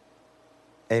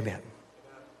 Amen.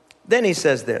 Then he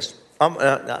says this. I'm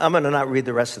going to not read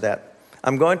the rest of that.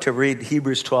 I'm going to read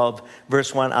Hebrews 12,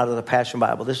 verse 1 out of the Passion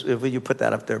Bible. Will you put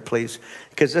that up there, please?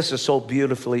 Because this is so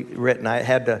beautifully written. I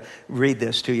had to read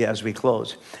this to you as we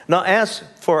close. Now, as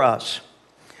for us,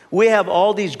 we have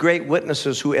all these great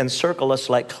witnesses who encircle us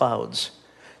like clouds.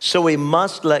 So we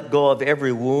must let go of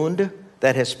every wound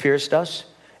that has pierced us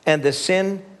and the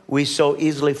sin we so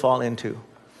easily fall into.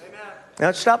 Amen.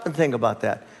 Now, stop and think about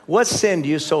that. What sin do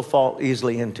you so fall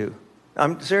easily into?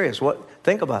 I'm serious.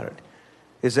 Think about it.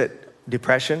 Is it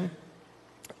depression?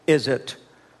 Is it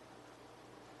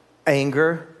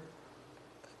anger?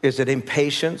 Is it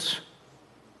impatience?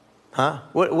 Huh?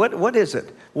 What is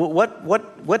it?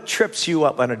 What trips you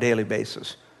up on a daily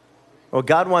basis? Well,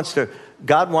 God wants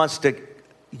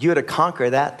you to conquer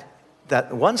that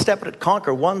one step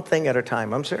conquer one thing at a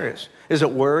time. I'm serious. Is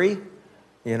it worry?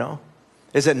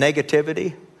 Is it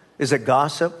negativity? Is it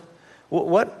gossip?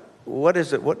 What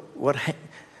is it?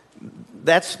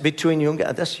 That's between you and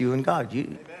God. That's you and God.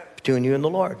 Between you and the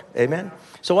Lord. Amen?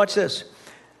 So watch this.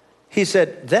 He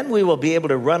said, then we will be able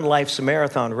to run life's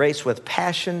marathon race with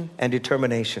passion and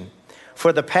determination.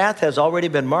 For the path has already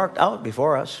been marked out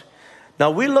before us.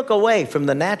 Now we look away from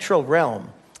the natural realm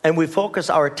and we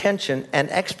focus our attention and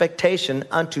expectation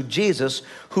unto Jesus,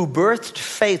 who birthed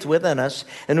faith within us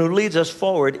and who leads us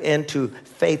forward into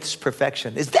faith's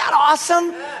perfection. Is that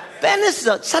awesome? Ben, this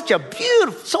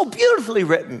is so beautifully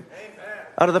written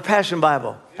out of the Passion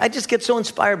Bible. I just get so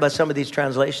inspired by some of these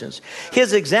translations.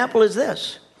 His example is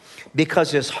this.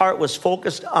 Because his heart was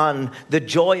focused on the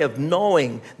joy of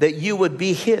knowing that you would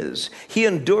be his, he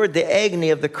endured the agony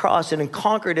of the cross and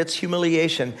conquered its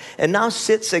humiliation, and now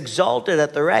sits exalted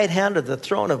at the right hand of the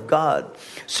throne of God.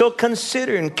 So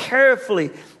consider and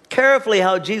carefully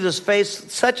how Jesus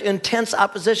faced such intense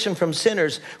opposition from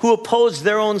sinners who opposed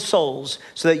their own souls,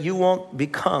 so that you won't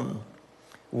become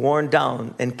worn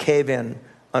down and cave in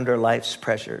under life's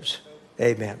pressures.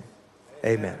 Amen.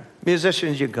 Amen.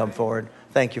 Musicians, you can come forward.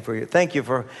 Thank you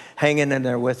for hanging in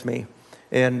there with me.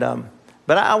 And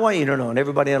but I want you to know, and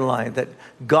everybody in line, that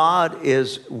God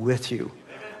is with you.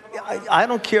 I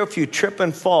don't care if you trip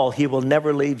and fall, he will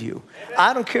never leave you.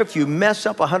 I don't care if you mess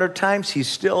up 100 times, he's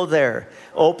still there.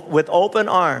 With open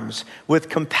arms, with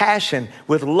compassion,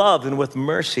 with love, and with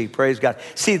mercy. Praise God.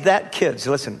 See that, kids,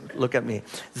 listen, look at me.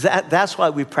 That's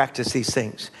why we practice these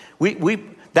things.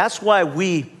 That's why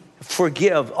we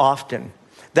forgive often.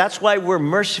 That's why we're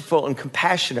merciful and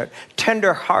compassionate,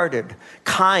 tender-hearted,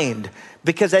 kind.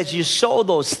 Because as you sow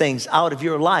those things out of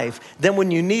your life, then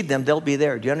when you need them, they'll be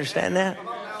there. Do you understand that?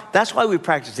 That's why we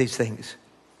practice these things.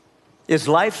 Is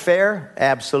life fair?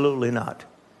 Absolutely not.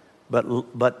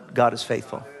 But God is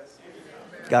faithful.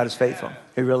 God is faithful.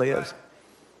 He really is.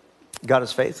 God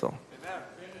is faithful.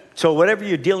 So whatever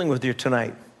you're dealing with here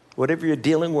tonight, whatever you're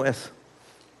dealing with,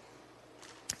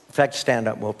 in fact, stand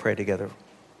up. We'll pray together.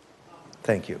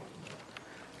 Thank you.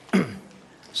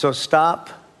 So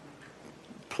stop,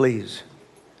 please.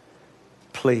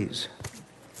 Please.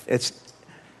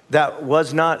 That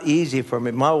was not easy for me.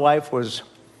 My wife was,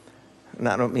 and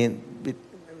I don't mean,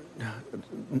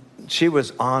 she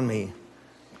was on me.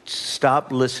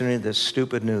 Stop listening to this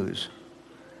stupid news.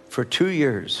 For 2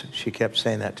 years, she kept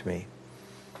saying that to me.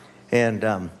 And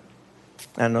on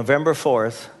November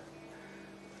 4th,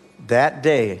 that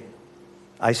day,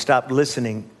 I stopped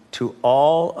listening to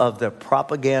all of the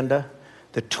propaganda,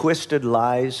 the twisted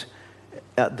lies,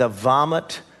 the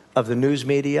vomit of the news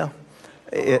media.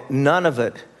 None of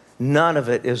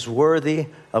it is worthy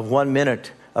of 1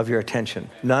 minute of your attention.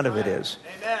 None of it is.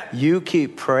 Amen. You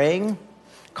keep praying,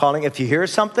 calling. If you hear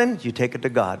something, you take it to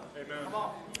God. Amen.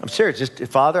 I'm serious. Just,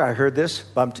 Father, I heard this.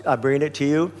 I bring it to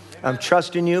you. Amen. I'm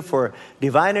trusting you for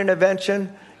divine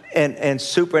intervention and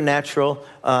supernatural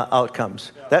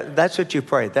outcomes. That's what you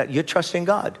pray. That you're trusting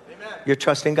God. Amen. You're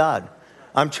trusting God.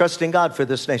 I'm trusting God for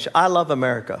this nation. I love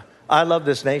America. I love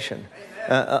this nation.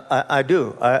 I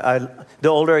do. The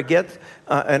older I get,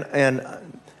 and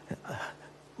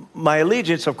my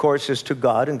allegiance, of course, is to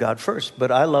God and God first. But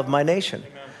I love my nation.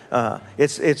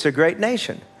 It's a great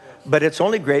nation, but it's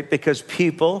only great because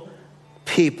people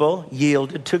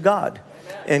yielded to God,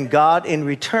 and God in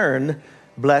return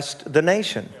blessed the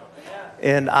nation.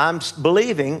 And I'm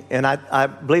believing, and I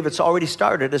believe it's already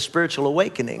started, a spiritual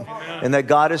awakening. Amen. And that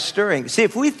God is stirring. See,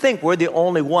 if we think we're the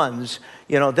only ones,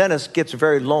 then it gets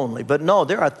very lonely. But no,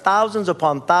 there are thousands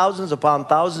upon thousands upon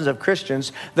thousands of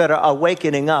Christians that are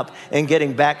awakening up and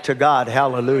getting back to God.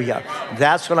 Hallelujah.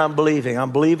 That's what I'm believing.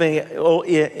 I'm believing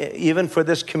even for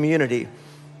this community.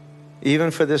 Even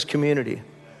for this community.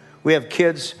 We have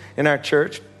kids in our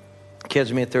church kids,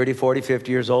 30, 40,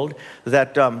 50 years old,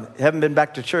 that haven't been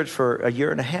back to church for a year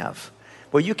and a half.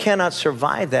 Well, you cannot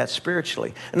survive that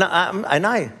spiritually. And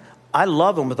I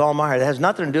love them with all my heart. It has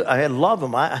nothing to do. I love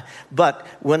them. But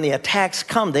when the attacks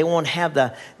come, they won't have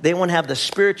the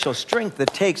spiritual strength it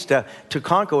takes to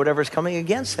conquer whatever's coming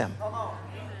against them.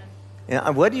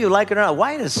 And whether you like it or not,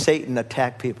 why does Satan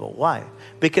attack people? Why?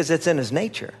 Because it's in his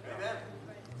nature.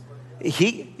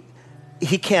 He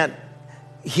can't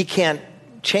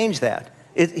change that.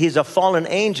 He's a fallen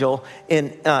angel,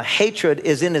 and hatred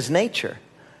is in his nature.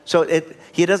 So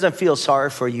he doesn't feel sorry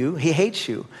for you. He hates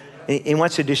you. He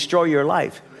wants to destroy your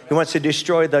life. He wants to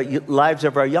destroy the lives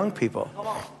of our young people.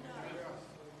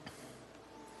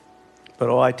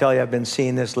 But I tell you, I've been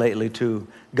seeing this lately too.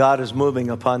 God is moving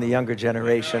upon the younger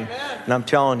generation. And I'm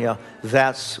telling you,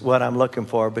 that's what I'm looking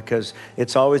for, because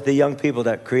it's always the young people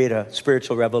that create a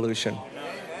spiritual revolution.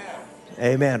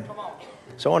 Amen.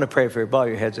 So I want to pray for you. Bow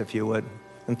your heads if you would.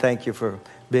 And thank you for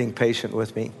being patient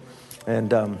with me.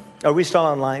 And are we still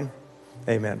online?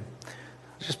 Amen.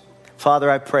 Father,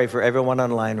 I pray for everyone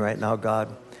online right now,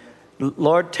 God.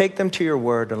 Lord, take them to your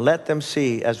word and let them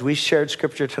see, as we shared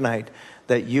scripture tonight,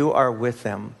 that you are with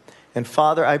them. And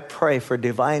Father, I pray for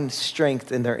divine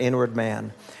strength in their inward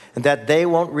man, and that they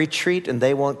won't retreat and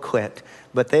they won't quit,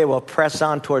 but they will press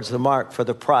on towards the mark for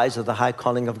the prize of the high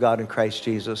calling of God in Christ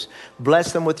Jesus.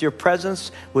 Bless them with your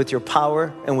presence, with your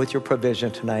power, and with your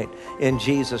provision tonight. In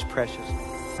Jesus' precious name.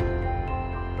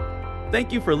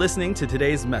 Thank you for listening to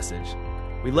today's message.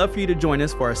 We'd love for you to join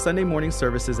us for our Sunday morning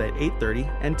services at 8:30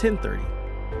 and 10:30.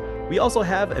 We also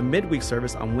have a midweek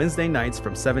service on Wednesday nights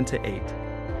from 7 to 8.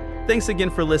 Thanks again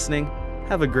for listening.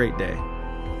 Have a great day.